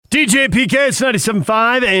DJ PK, it's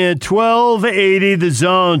 97.5 and 1280 The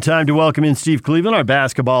Zone. Time to welcome in Steve Cleveland, our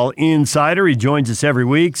basketball insider. He joins us every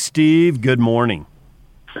week. Steve, good morning.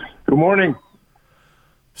 Good morning.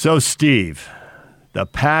 So, Steve, the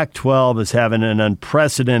Pac-12 is having an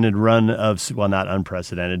unprecedented run of, well, not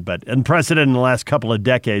unprecedented, but unprecedented in the last couple of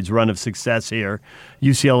decades run of success here.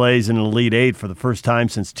 UCLA's in an Elite Eight for the first time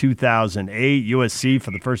since 2008. USC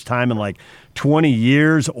for the first time in like 20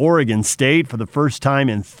 years. Oregon State for the first time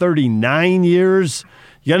in 39 years.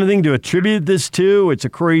 You got anything to attribute this to? It's a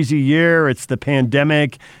crazy year. It's the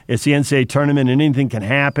pandemic. It's the NCAA tournament, and anything can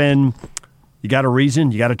happen. You got a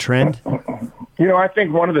reason? You got a trend? You know, I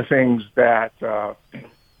think one of the things that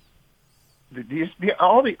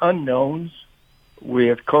all the unknowns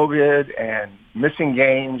with COVID and missing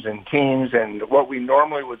games and teams and what we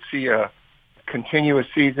normally would see a continuous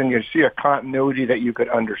season, you see a continuity that you could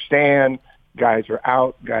understand. Guys are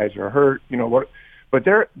out, guys are hurt, you know what? But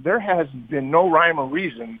there has been no rhyme or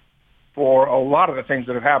reason for a lot of the things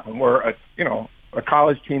that have happened. Where a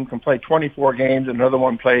college team can play 24 games, and another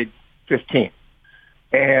one played 15.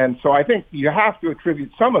 And so I think you have to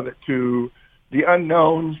attribute some of it to the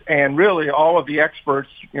unknowns and really all of the experts,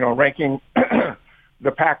 ranking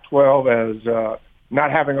the Pac-12 as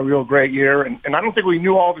not having a real great year. And I don't think we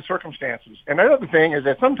knew all the circumstances. And the other thing is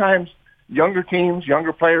that sometimes younger teams,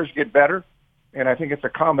 younger players get better. And I think it's a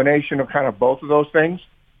combination of kind of both of those things.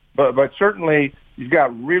 But certainly you've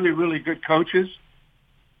got really, really good coaches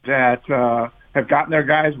that have gotten their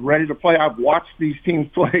guys ready to play. I've watched these teams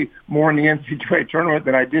play more in the NCAA tournament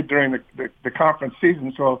than I did during the conference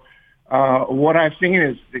season. So what I've seen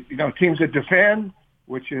is, teams that defend,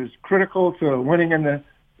 which is critical to winning in the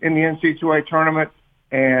NCAA tournament.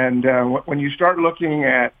 And when you start looking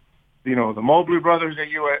at, the Mobley brothers at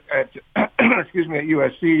USC,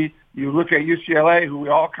 you look at UCLA, who we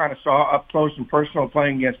all kind of saw up close and personal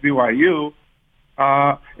playing against BYU,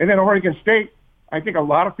 and then Oregon State. I think a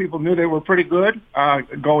lot of people knew they were pretty good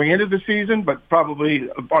going into the season, but probably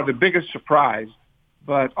are the biggest surprise.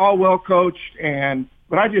 But all well coached,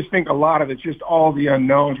 but I just think a lot of it's just all the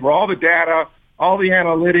unknowns, where all the data, all the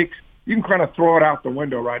analytics, you can kind of throw it out the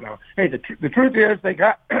window right now. Hey, the truth is they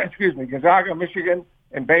got, Gonzaga, Michigan,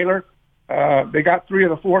 and Baylor. They got 3 of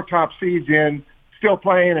the 4 top seeds in, still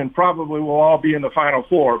playing, and probably will all be in the Final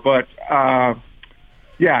Four. But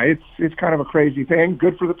yeah, it's kind of a crazy thing.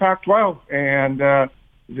 Good for the Pac-12, and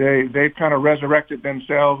they've kind of resurrected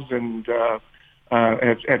themselves and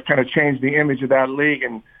have kind of changed the image of that league.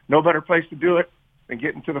 And no better place to do it than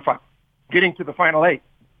getting to the Final 8.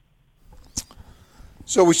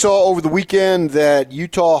 So we saw over the weekend that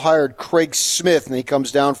Utah hired Craig Smith, and he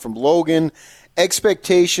comes down from Logan.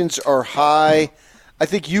 Expectations are high. I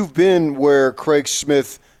think you've been where Craig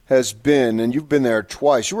Smith has been, and you've been there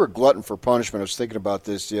twice. You were a glutton for punishment. I was thinking about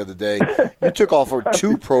this the other day. You took off our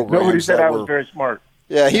 2 programs. Nobody said I was very smart.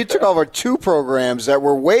 Yeah, he took off our 2 programs that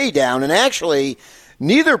were way down, and actually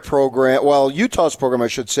neither program, well, Utah's program, I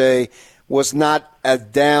should say, was not as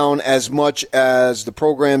down as much as the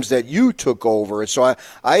programs that you took over. So I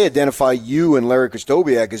identify you and Larry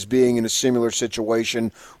Krystkowiak as being in a similar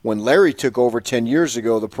situation. When Larry took over 10 years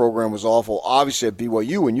ago, the program was awful. Obviously at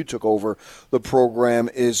BYU, when you took over, the program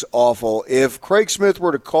is awful. If Craig Smith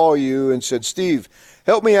were to call you and said, Steve,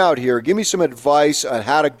 help me out here, give me some advice on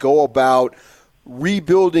how to go about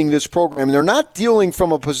rebuilding this program. And they're not dealing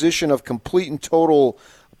from a position of complete and total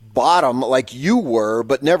bottom like you were,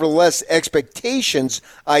 but nevertheless expectations,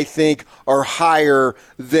 I think, are higher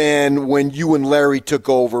than when you and Larry took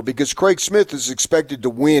over, because Craig Smith is expected to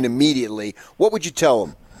win immediately. What would you tell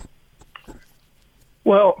him?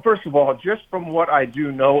 Well, first of all, just from what I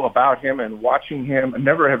do know about him and watching him, I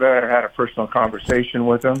never have ever had a personal conversation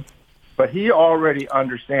with him, but he already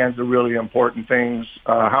understands the really important things,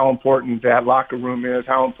 how important that locker room is,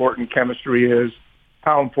 how important chemistry is,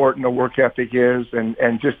 how important the work ethic is,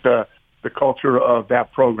 and just the culture of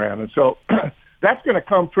that program. And so that's going to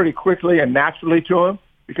come pretty quickly and naturally to him,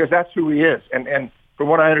 because that's who he is. And from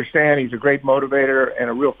what I understand, he's a great motivator and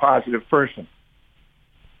a real positive person.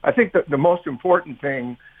 I think that the most important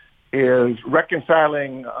thing is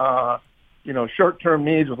reconciling, short-term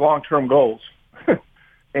needs with long-term goals.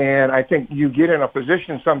 And I think you get in a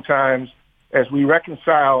position sometimes as we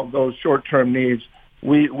reconcile those short-term needs,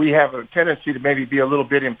 we have a tendency to maybe be a little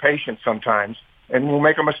bit impatient sometimes, and we'll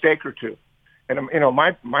make a mistake or two. And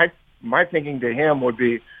my thinking to him would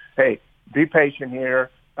be, hey, be patient here.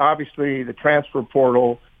 Obviously, the transfer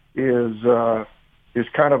portal is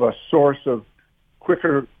kind of a source of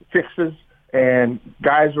quicker fixes, and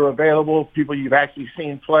guys are available, people you've actually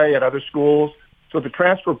seen play at other schools. So the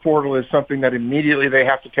transfer portal is something that immediately they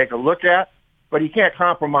have to take a look at. but he can't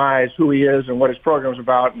compromise who he is and what his program's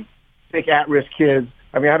about and take at-risk kids.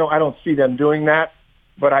 I mean, I don't see them doing that.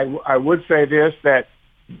 But I would say this, that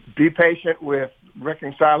be patient with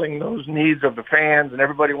reconciling those needs of the fans, and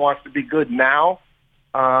everybody wants to be good now,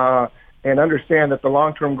 and understand that the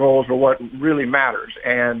long-term goals are what really matters.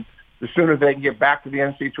 And the sooner they can get back to the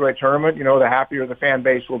NCAA tournament, the happier the fan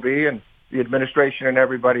base will be, and the administration and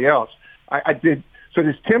everybody else. So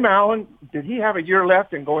does Tim Allen, did he have a year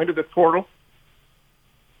left and go into the portal?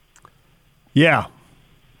 Yeah,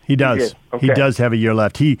 he does. Okay. He does have a year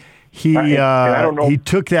left. He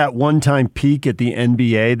took that one-time peak at the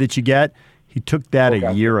NBA that you get. He took that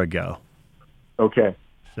a year ago. Okay.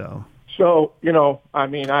 So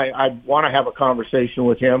I want to have a conversation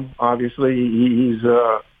with him. Obviously, he's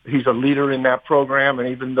a leader in that program, and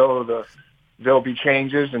even though there'll be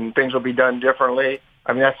changes and things will be done differently,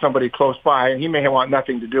 I mean, that's somebody close by, and he may want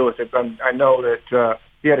nothing to do with it. But I know that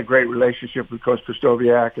he had a great relationship with Coach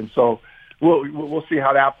Krystkowiak, and so we'll see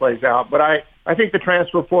how that plays out. But I think the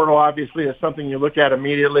transfer portal obviously is something you look at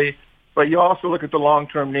immediately, but you also look at the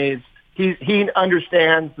long-term needs. He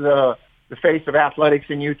understands the face of athletics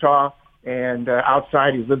in Utah, and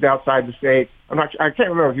outside, he's lived outside the state. I can't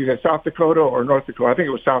remember if he was at South Dakota or North Dakota. I think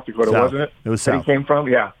it was South Dakota, wasn't it? It was South. That he came from,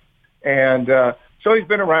 yeah. And so he's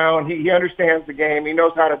been around. He understands the game. He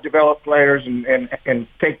knows how to develop players and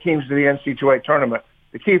take teams to the NCAA tournament.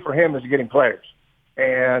 The key for him is getting players.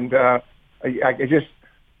 And I just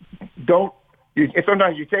don't.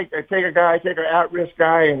 Sometimes you take an at-risk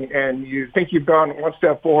guy, and you think you've gone one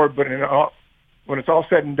step forward, but when it's all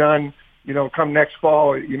said and done, come next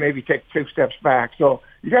fall, you maybe take 2 steps back. So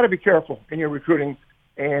you got to be careful in your recruiting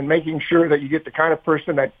and making sure that you get the kind of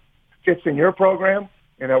person that fits in your program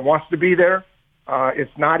and that wants to be there.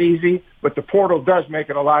 It's not easy, but the portal does make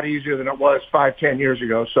it a lot easier than it was 5-10 years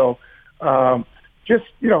ago. So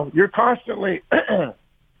you're constantly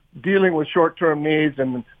dealing with short-term needs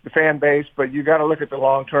and the fan base, but you got to look at the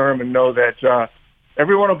long-term and know that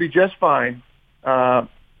everyone will be just fine, a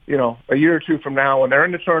year or two from now when they're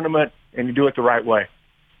in the tournament and you do it the right way.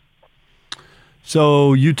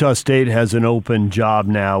 So Utah State has an open job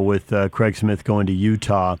now with Craig Smith going to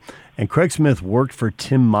Utah. And Craig Smith worked for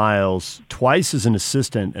Tim Miles twice as an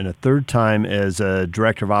assistant and a third time as a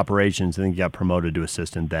director of operations. I think he got promoted to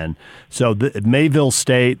assistant then. So Mayville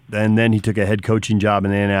State, and then he took a head coaching job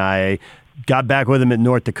in the NAIA, got back with him at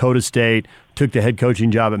North Dakota State, took the head coaching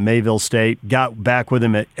job at Mayville State, got back with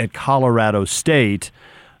him at Colorado State,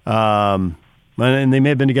 and they may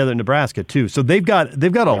have been together in Nebraska too. So they've got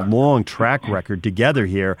a long track record together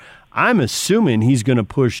here. I'm assuming he's going to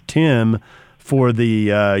push Tim for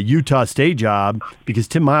the Utah State job because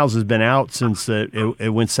Tim Miles has been out since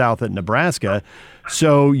it went south at Nebraska.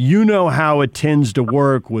 So you know how it tends to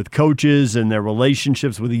work with coaches and their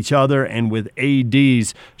relationships with each other and with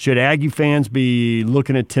ADs. Should Aggie fans be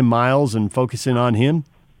looking at Tim Miles and focusing on him?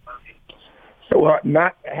 So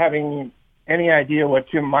not having any idea what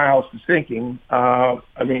Tim Miles is thinking,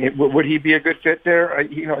 would he be a good fit there?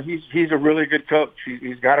 He's a really good coach.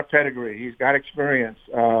 He's got a pedigree. He's got experience.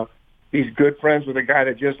 He's good friends with a guy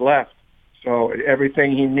that just left. So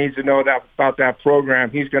everything he needs to know about that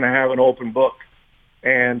program, he's going to have an open book.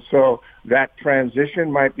 And so that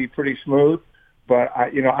transition might be pretty smooth. But,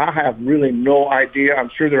 I have really no idea. I'm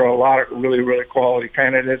sure there are a lot of really, really quality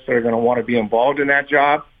candidates that are going to want to be involved in that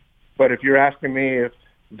job. But if you're asking me if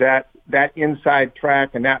that inside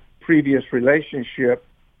track and that previous relationship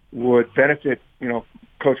would benefit,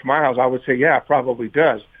 Coach Miles, I would say, yeah, it probably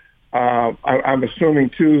does. I'm assuming,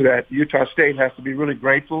 too, that Utah State has to be really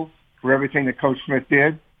grateful for everything that Coach Smith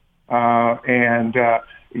did and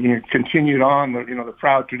continued on the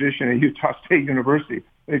proud tradition at Utah State University.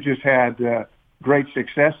 They just had great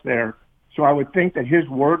success there. So I would think that his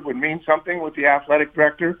word would mean something with the athletic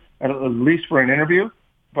director, at least for an interview.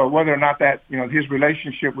 But whether or not that, his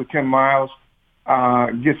relationship with Tim Miles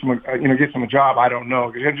gets him a job, I don't know.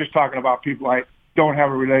 Because they're just talking about people I don't have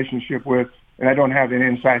a relationship with and I don't have an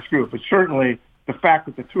inside scoop. But certainly the fact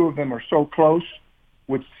that the two of them are so close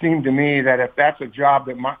would seem to me that if that's a job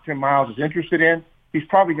that Tim Miles is interested in, he's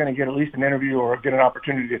probably going to get at least an interview or get an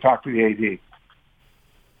opportunity to talk to the AD.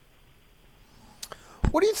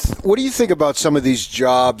 What do you think about some of these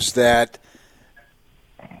jobs that,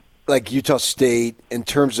 like Utah State, in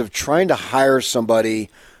terms of trying to hire somebody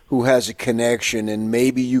who has a connection and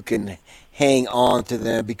maybe you can hang on to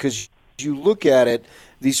them? Because you look at it,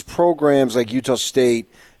 these programs like Utah State,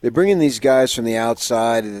 they bring in these guys from the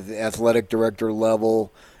outside at the athletic director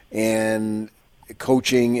level and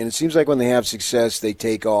coaching, and it seems like when they have success, they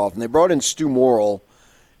take off. And they brought in Stu Morrill,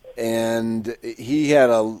 and he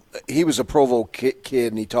was a Provo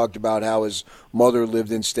kid, and he talked about how his mother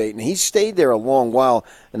lived in state, and he stayed there a long while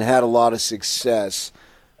and had a lot of success.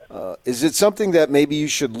 Is it something that maybe you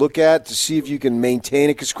should look at to see if you can maintain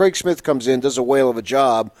it? Because Craig Smith comes in, does a whale of a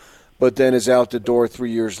job, but then is out the door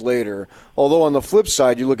 3 years later. Although on the flip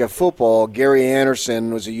side, you look at football, Gary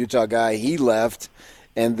Anderson was a Utah guy, he left,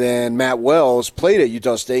 and then Matt Wells played at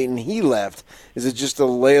Utah State, and he left. Is it just the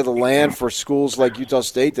lay of the land for schools like Utah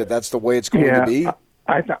State that that's the way it's going to be?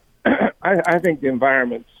 I think the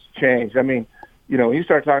environment's changed. I mean, you know, when you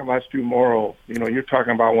start talking about Stu Morrill, you know, you're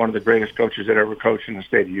talking about one of the greatest coaches that ever coached in the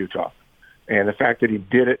state of Utah. And the fact that he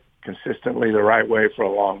did it consistently the right way for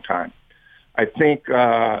a long time. I think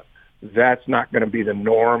that's not going to be the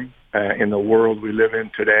norm in the world we live in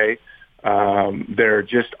today. There are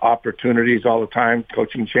just opportunities all the time.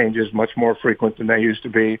 Coaching changes much more frequent than they used to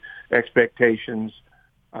be. Expectations.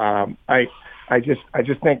 I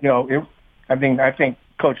just think, you know, I think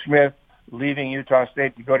Coach Smith leaving Utah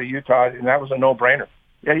State to go to Utah, and that was a no-brainer.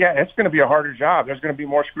 Yeah, it's going to be a harder job. There's going to be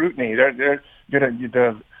more scrutiny. The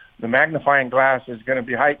magnifying glass is going to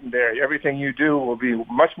be heightened there. Everything you do will be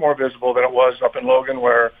much more visible than it was up in Logan,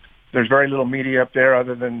 where there's very little media up there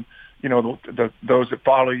other than, you know, those that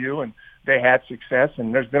follow you, and they had success,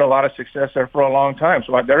 and there's been a lot of success there for a long time.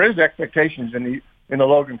 So there is expectations in the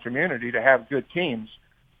Logan community to have good teams,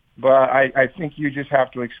 but I think you just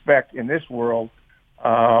have to expect in this world,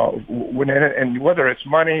 and whether it's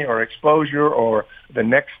money or exposure or the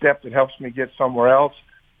next step that helps me get somewhere else,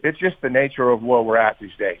 it's just the nature of where we're at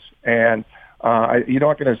these days. And you're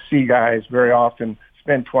not going to see guys very often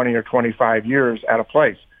spend 20 or 25 years at a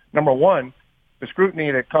place. Number one, the scrutiny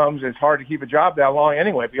that comes is hard to keep a job that long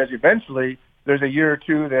anyway, because eventually there's a year or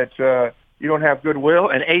two that you don't have goodwill,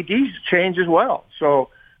 and ADs change as well. So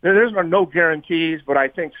there's no guarantees, but I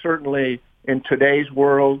think certainly in today's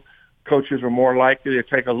world, coaches are more likely to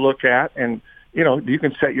take a look at, and, you know, you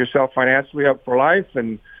can set yourself financially up for life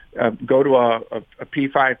and go to a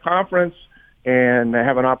P5 conference and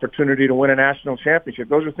have an opportunity to win a national championship.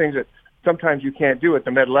 Those are things that sometimes you can't do at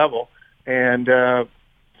the mid-level. And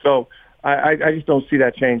so I just don't see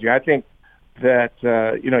that changing. I think that,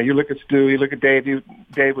 you know, you look at Stu, you look at Dave.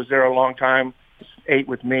 Dave was there a long time, 8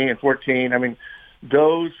 with me and 14. I mean,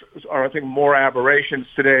 those are, I think, more aberrations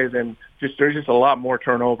today than there's just a lot more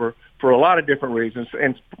turnover for a lot of different reasons.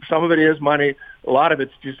 And some of it is money. A lot of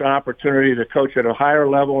it's just an opportunity to coach at a higher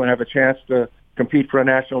level and have a chance to compete for a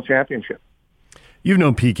national championship. You've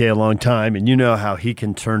known PK a long time, and you know how he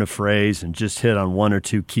can turn a phrase and just hit on one or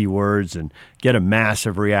two key words and get a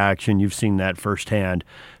massive reaction. You've seen that firsthand.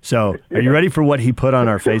 So are you ready for what he put on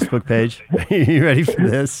our Facebook page? Are you ready for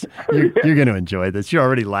this? You're going to enjoy this. You're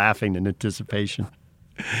already laughing in anticipation.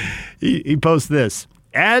 He posts this.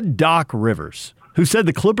 Add Doc Rivers, who said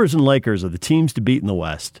the Clippers and Lakers are the teams to beat in the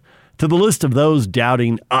West, to the list of those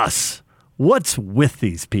doubting us. What's with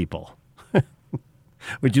these people?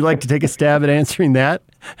 Would you like to take a stab at answering that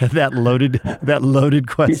loaded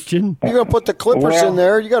question? You're going to put the Clippers in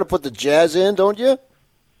there. You got to put the Jazz in, don't you?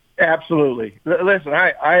 Absolutely. Listen,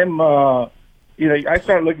 I'm I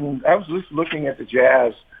started looking. I was just looking at the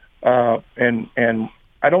Jazz, and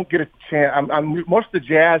I don't get a chance. Most of the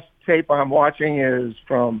Jazz tape I'm watching is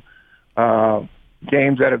from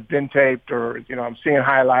games that have been taped, or I'm seeing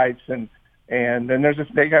highlights, and then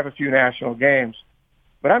they have a few national games.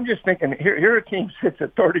 But I'm just thinking, here a team sits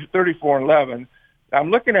at 34-11.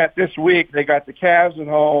 I'm looking at this week. They got the Cavs at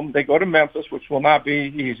home. They go to Memphis, which will not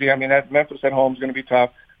be easy. I mean, that Memphis at home is going to be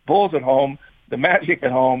tough. Bulls at home, the Magic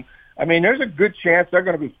at home. I mean, there's a good chance they're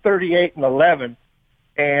going to be 38-11,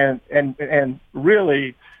 and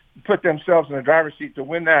really put themselves in the driver's seat to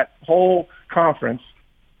win that whole conference.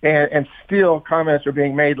 And still, comments are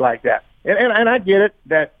being made like that. And I get it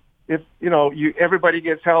that if everybody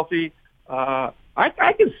gets healthy.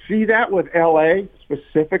 I can see that with LA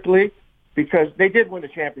specifically, because they did win the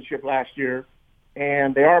championship last year,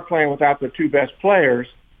 and they are playing without the two best players.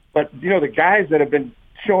 But the guys that have been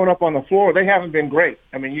showing up on the floor, they haven't been great.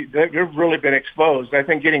 I mean, they've really been exposed. I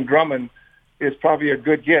think getting Drummond is probably a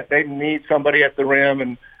good get. They need somebody at the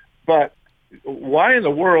rim, but why in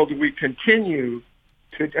the world do we continue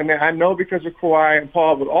to? I mean, I know because of Kawhi and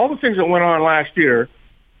Paul, but all the things that went on last year.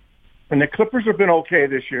 And the Clippers have been okay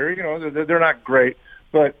this year. They're not great,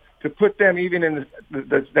 but to put them even in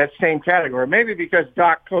that same category, maybe because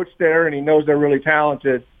Doc coached there and he knows they're really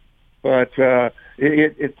talented, but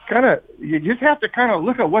it's kind of, you just have to kind of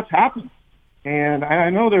look at what's happened. And I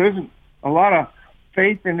know there isn't a lot of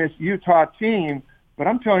faith in this Utah team, but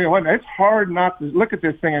I'm telling you what, it's hard not to look at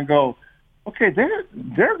this thing and go, okay, they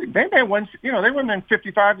may win. They win in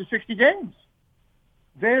 55 to 60 games.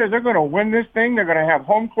 they're going to win this thing. They're going to have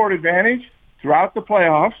home court advantage throughout the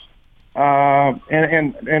playoffs.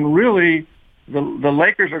 And really, the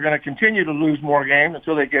Lakers are going to continue to lose more games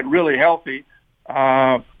until they get really healthy.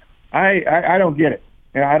 I don't get it.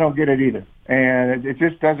 I don't get it either. And it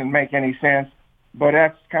just doesn't make any sense. But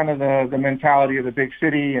that's kind of the mentality of the big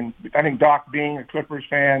city. And I think Doc, being a Clippers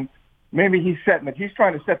fan, maybe he's trying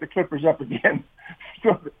to set the Clippers up again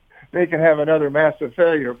so that they can have another massive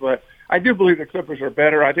failure. But I do believe the Clippers are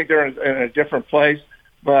better. I think they're in a different place.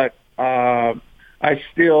 But I'm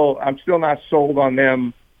still not sold on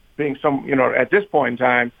them being at this point in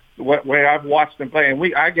time, the way I've watched them play.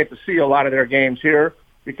 And I get to see a lot of their games here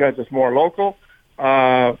because it's more local.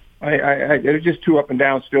 They're just too up and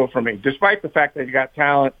down still for me. Despite the fact that you got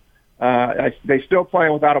talent, they still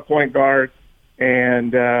playing without a point guard,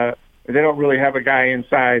 and they don't really have a guy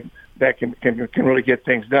inside that can really get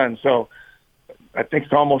things done. So I think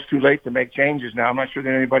it's almost too late to make changes now. I'm not sure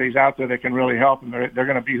that anybody's out there that can really help them. They're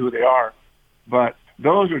going to be who they are. But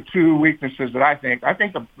those are two weaknesses that I think. I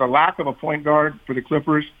think the lack of a point guard for the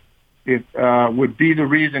Clippers would be the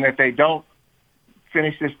reason that they don't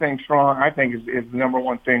finish this thing strong. I think is the number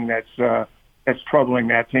one thing that's troubling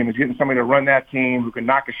that team, is getting somebody to run that team who can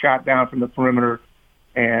knock a shot down from the perimeter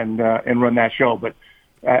and run that show. But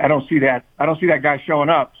I don't see that. I don't see that guy showing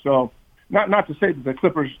up. So not to say that the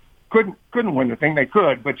Clippers couldn't win the thing. They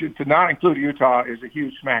could, but to not include Utah is a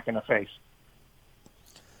huge smack in the face.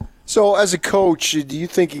 So as a coach, do you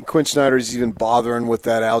think Quinn Snyder is even bothering with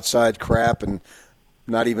that outside crap and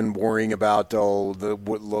not even worrying about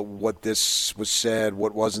what this was said,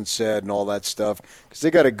 what wasn't said, and all that stuff? Because they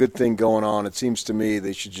got a good thing going on. It seems to me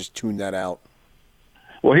they should just tune that out.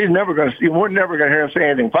 Well, we're never going to hear him say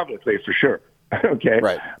anything publicly, for sure. Okay,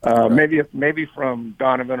 right. Maybe from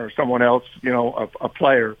Donovan or someone else, a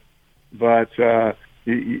player. But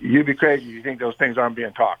you'd be crazy if you think those things aren't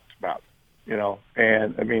being talked about.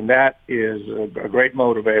 And I mean, that is a great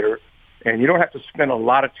motivator, and you don't have to spend a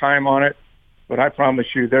lot of time on it. But I promise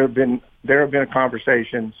you, there have been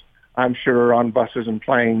conversations, I'm sure, on buses and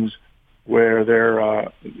planes where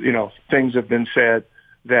things have been said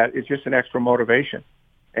that it's just an extra motivation.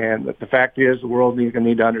 And the fact is, the world need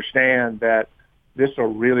to understand that this is a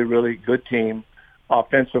really, really good team.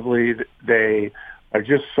 Offensively, they are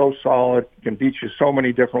just so solid, can beat you so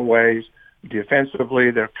many different ways.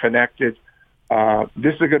 Defensively, they're connected.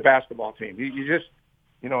 This is a good basketball team. You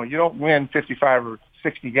don't win 55 or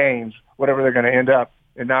 60 games, whatever they're going to end up,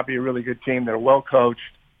 and not be a really good team. They're well coached,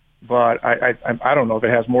 but I don't know if it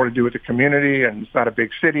has more to do with the community, and it's not a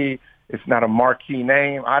big city. It's not a marquee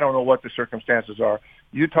name. I don't know what the circumstances are.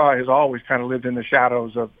 Utah has always kind of lived in the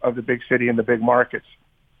shadows of the big city and the big markets,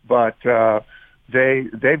 but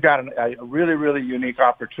they've got a really, really unique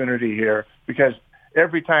opportunity here, because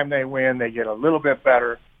every time they win, they get a little bit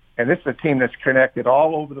better, and this is a team that's connected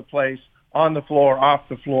all over the place, on the floor, off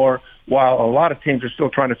the floor, while a lot of teams are still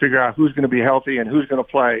trying to figure out who's going to be healthy and who's going to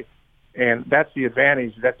play, and that's the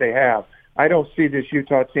advantage that they have. I don't see this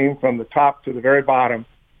Utah team from the top to the very bottom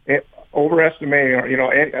overestimating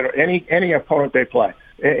any opponent they play,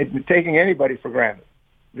 taking anybody for granted.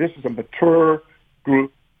 This is a mature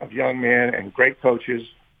group of young men and great coaches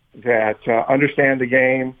that understand the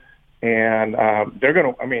game, and they're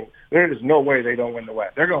going to. I mean, there is no way they don't win the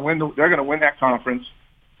West. They're going to win that conference,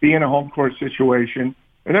 be in a home court situation,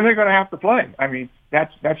 and then they're going to have to play. I mean,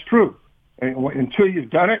 that's true. And until you've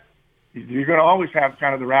done it, you're going to always have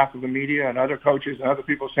kind of the wrath of the media and other coaches and other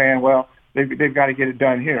people saying, well, they've got to get it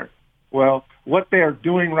done here. Well, what they're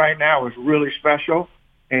doing right now is really special,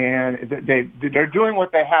 and they're doing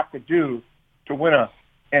what they have to do to win a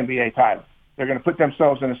NBA title. They're going to put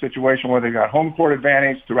themselves in a situation where they've got home court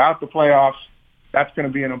advantage throughout the playoffs. That's going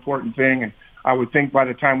to be an important thing, and I would think by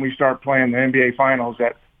the time we start playing the NBA Finals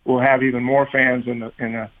that we'll have even more fans and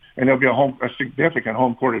there'll be a significant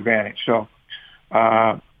home court advantage. So,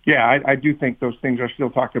 I do think those things are still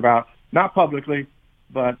talked about, not publicly,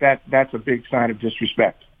 but that's a big sign of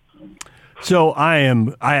disrespect. So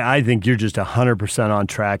I think you're just 100% on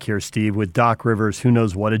track here, Steve, with Doc Rivers. Who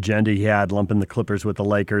knows what agenda he had lumping the Clippers with the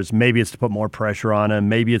Lakers. Maybe it's to put more pressure on him.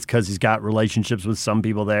 Maybe it's because he's got relationships with some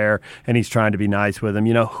people there and he's trying to be nice with them.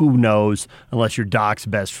 Who knows, unless you're Doc's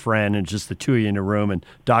best friend and just the two of you in a room and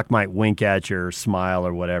Doc might wink at you or smile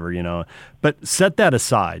or whatever, But set that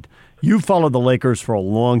aside. You followed the Lakers for a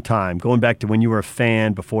long time, going back to when you were a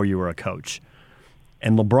fan before you were a coach.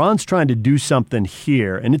 And LeBron's trying to do something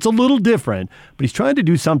here, and it's a little different, but he's trying to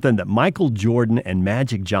do something that Michael Jordan and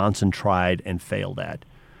Magic Johnson tried and failed at.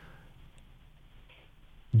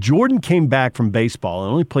 Jordan came back from baseball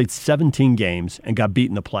and only played 17 games and got beat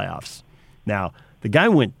in the playoffs. Now, The guy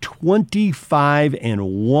went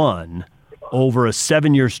 25-1 over a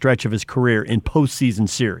 7-year stretch of his career in postseason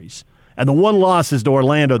series. And the one loss is to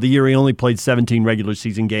Orlando the year he only played 17 regular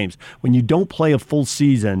season games. When you don't play a full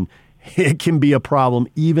season, it can be a problem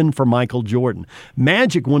even for Michael Jordan.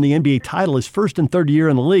 Magic won the NBA title his first and third year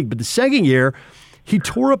in the league, but the second year, he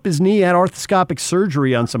tore up his knee, had arthroscopic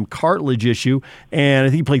surgery on some cartilage issue, and I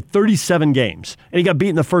think he played 37 games. And he got beat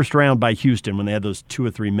in the first round by Houston when they had those 2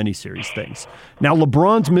 or 3 miniseries things. Now,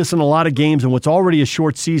 LeBron's missing a lot of games in what's already a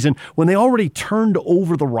short season when they already turned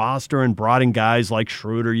over the roster and brought in guys like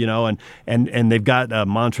Schroeder, and they've got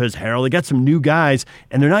Montrezl Harrell. They got some new guys,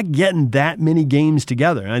 and they're not getting that many games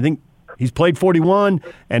together. And I think he's played 41,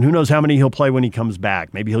 and who knows how many he'll play when he comes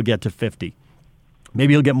back. Maybe he'll get to 50.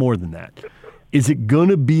 Maybe he'll get more than that. Is it going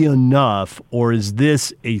to be enough, or is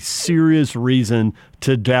this a serious reason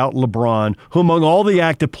to doubt LeBron, who among all the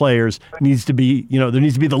active players needs to be, there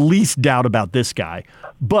needs to be the least doubt about this guy?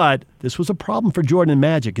 But this was a problem for Jordan and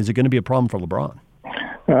Magic. Is it going to be a problem for LeBron?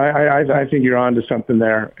 I think you're on to something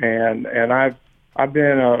there. And I've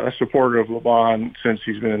been a supporter of LeBron since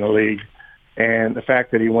he's been in the league. And the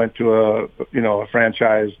fact that he went to a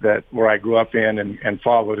franchise where I grew up in and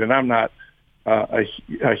followed, and I'm not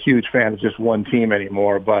a huge fan of just one team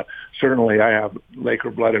anymore, but certainly I have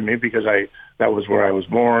Laker blood in me because that was where I was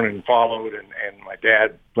born and followed, and my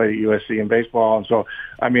dad played at USC in baseball, and so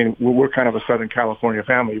we're kind of a Southern California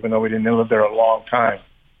family, even though we didn't live there a long time.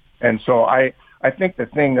 And so I think the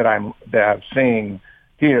thing that I'm seeing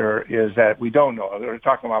here is that we don't know. They're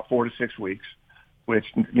talking about 4 to 6 weeks,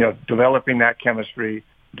 which developing that chemistry,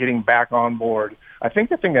 getting back on board. I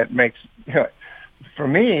think the thing that makes for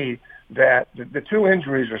me, that the 2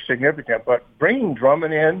 injuries are significant, but bringing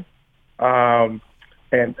Drummond in and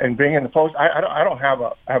being in the post, I don't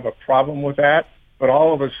have a problem with that. But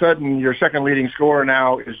all of a sudden, your second leading scorer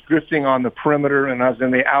now is drifting on the perimeter and us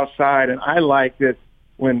in the outside. And I liked it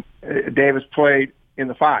when Davis played in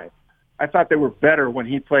the 5. I thought they were better when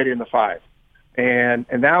he played in the 5, and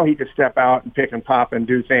now he could step out and pick and pop and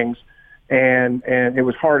do things, and it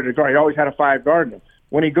was harder to guard. He always had a 5 guarding him.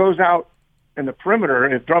 When he goes out in the perimeter,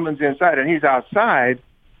 if Drummond's inside and he's outside,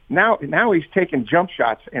 now he's taking jump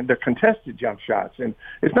shots, and they're contested jump shots. And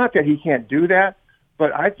it's not that he can't do that,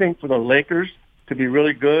 but I think for the Lakers to be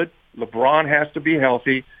really good, LeBron has to be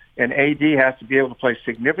healthy, and AD has to be able to play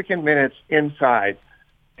significant minutes inside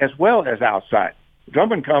as well as outside.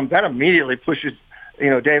 Drummond comes, that immediately pushes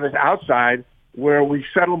Davis outside, where we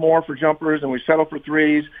settle more for jumpers and we settle for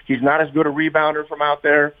threes. He's not as good a rebounder from out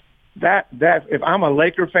there. That if I'm a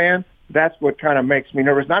Laker fan, that's what kind of makes me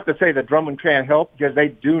nervous. Not to say that Drummond can't help, because they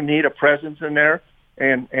do need a presence in there,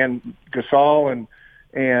 and Gasol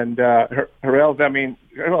and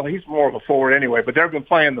Harrell. He's more of a forward anyway, but they've been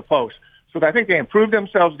playing the post, so I think they improved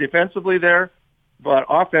themselves defensively there. But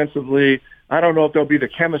offensively, I don't know if there'll be the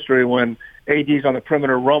chemistry when AD's on the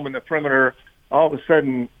perimeter, roaming the perimeter. All of a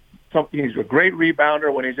sudden, he's a great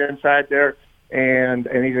rebounder when he's inside there, and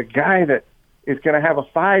he's a guy that is going to have a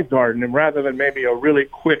 5 guarding him rather than maybe a really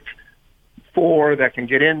quick 4 that can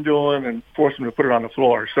get into him and force him to put it on the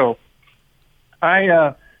floor. So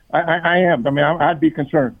I am. I'd be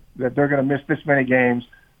concerned that they're going to miss this many games,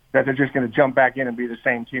 that they're just going to jump back in and be the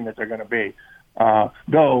same team that they're going to be.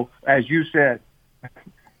 Though, as you said,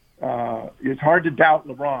 it's hard to doubt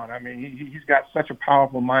LeBron. He's got such a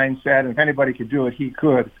powerful mindset, and if anybody could do it, he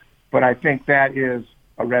could. But I think that is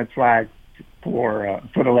a red flag for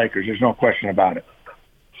the Lakers. There's no question about it.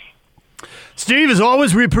 Steve, as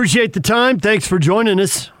always, we appreciate the time. Thanks for joining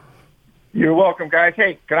us. You're welcome, guys.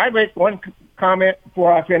 Hey, can I make one comment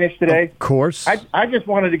before I finish today? Of course. I just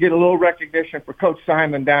wanted to get a little recognition for Coach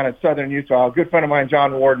Simon down at Southern Utah. A good friend of mine,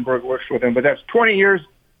 John Wardenberg, works with him, but that's 20 years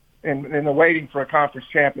in the waiting for a conference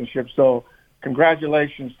championship. So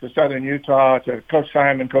congratulations to Southern Utah, to Coach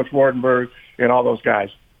Simon, Coach Wardenberg, and all those guys.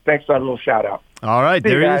 Thanks for that little shout-out. All right,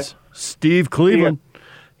 there he is, Steve Cleveland.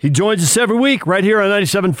 He joins us every week right here on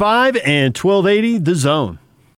 97.5 and 1280 The Zone.